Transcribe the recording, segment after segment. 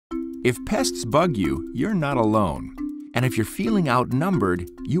If pests bug you, you're not alone. And if you're feeling outnumbered,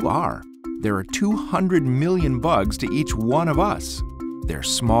 you are. There are 200 million bugs to each one of us. They're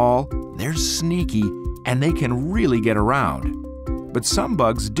small, they're sneaky, and they can really get around. But some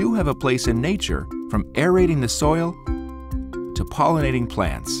bugs do have a place in nature, from aerating the soil to pollinating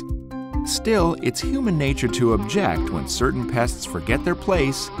plants. Still, it's human nature to object when certain pests forget their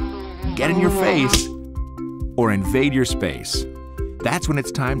place, get in your face, or invade your space. That's when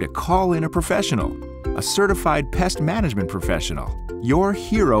it's time to call in a professional, a certified pest management professional, your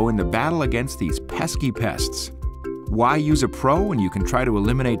hero in the battle against these pesky pests. Why use a pro when you can try to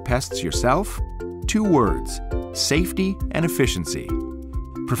eliminate pests yourself? 2 words: safety and efficiency.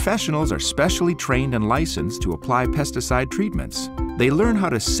 Professionals are specially trained and licensed to apply pesticide treatments. They learn how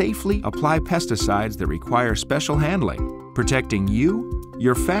to safely apply pesticides that require special handling, protecting you,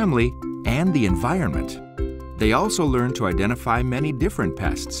 your family, and the environment. They also learn to identify many different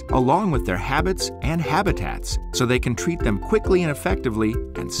pests, along with their habits and habitats, so they can treat them quickly and effectively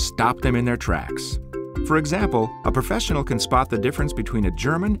and stop them in their tracks. For example, a professional can spot the difference between a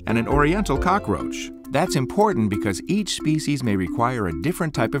German and an Oriental cockroach. That's important because each species may require a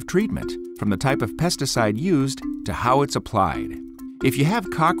different type of treatment, from the type of pesticide used to how it's applied. If you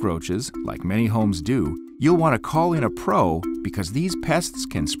have cockroaches, like many homes do, you'll want to call in a pro because these pests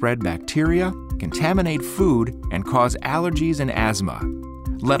can spread bacteria, contaminate food, and cause allergies and asthma.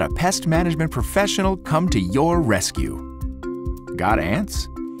 Let a pest management professional come to your rescue. Got ants?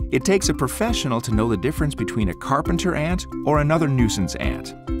 It takes a professional to know the difference between a carpenter ant or another nuisance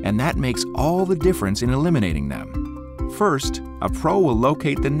ant, and that makes all the difference in eliminating them. First, a pro will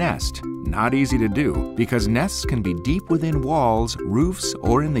locate the nest. Not easy to do, because nests can be deep within walls, roofs,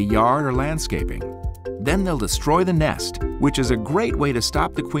 or in the yard or landscaping. Then they'll destroy the nest, which is a great way to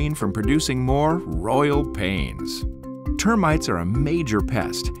stop the queen from producing more royal pains. Termites are a major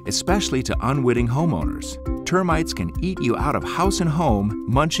pest, especially to unwitting homeowners. Termites can eat you out of house and home,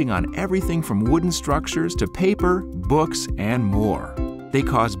 munching on everything from wooden structures to paper, books, and more. They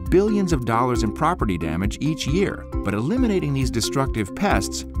cause billions of dollars in property damage each year, but eliminating these destructive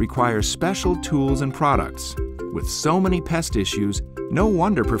pests requires special tools and products. With so many pest issues, no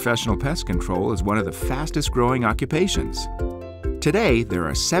wonder professional pest control is one of the fastest growing occupations. Today, there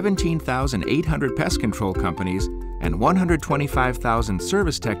are 17,800 pest control companies and 125,000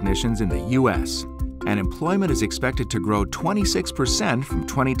 service technicians in the U.S., and employment is expected to grow 26% from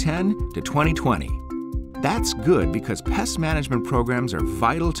 2010 to 2020. That's good because pest management programs are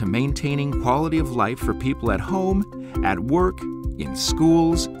vital to maintaining quality of life for people at home, at work, in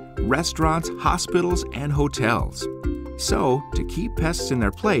schools, restaurants, hospitals, and hotels. So, to keep pests in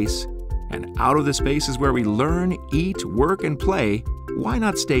their place and out of the spaces where we learn, eat, work, and play, why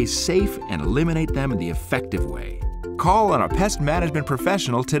not stay safe and eliminate them in the effective way? Call on a pest management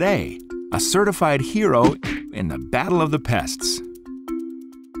professional today, a certified hero in the battle of the pests.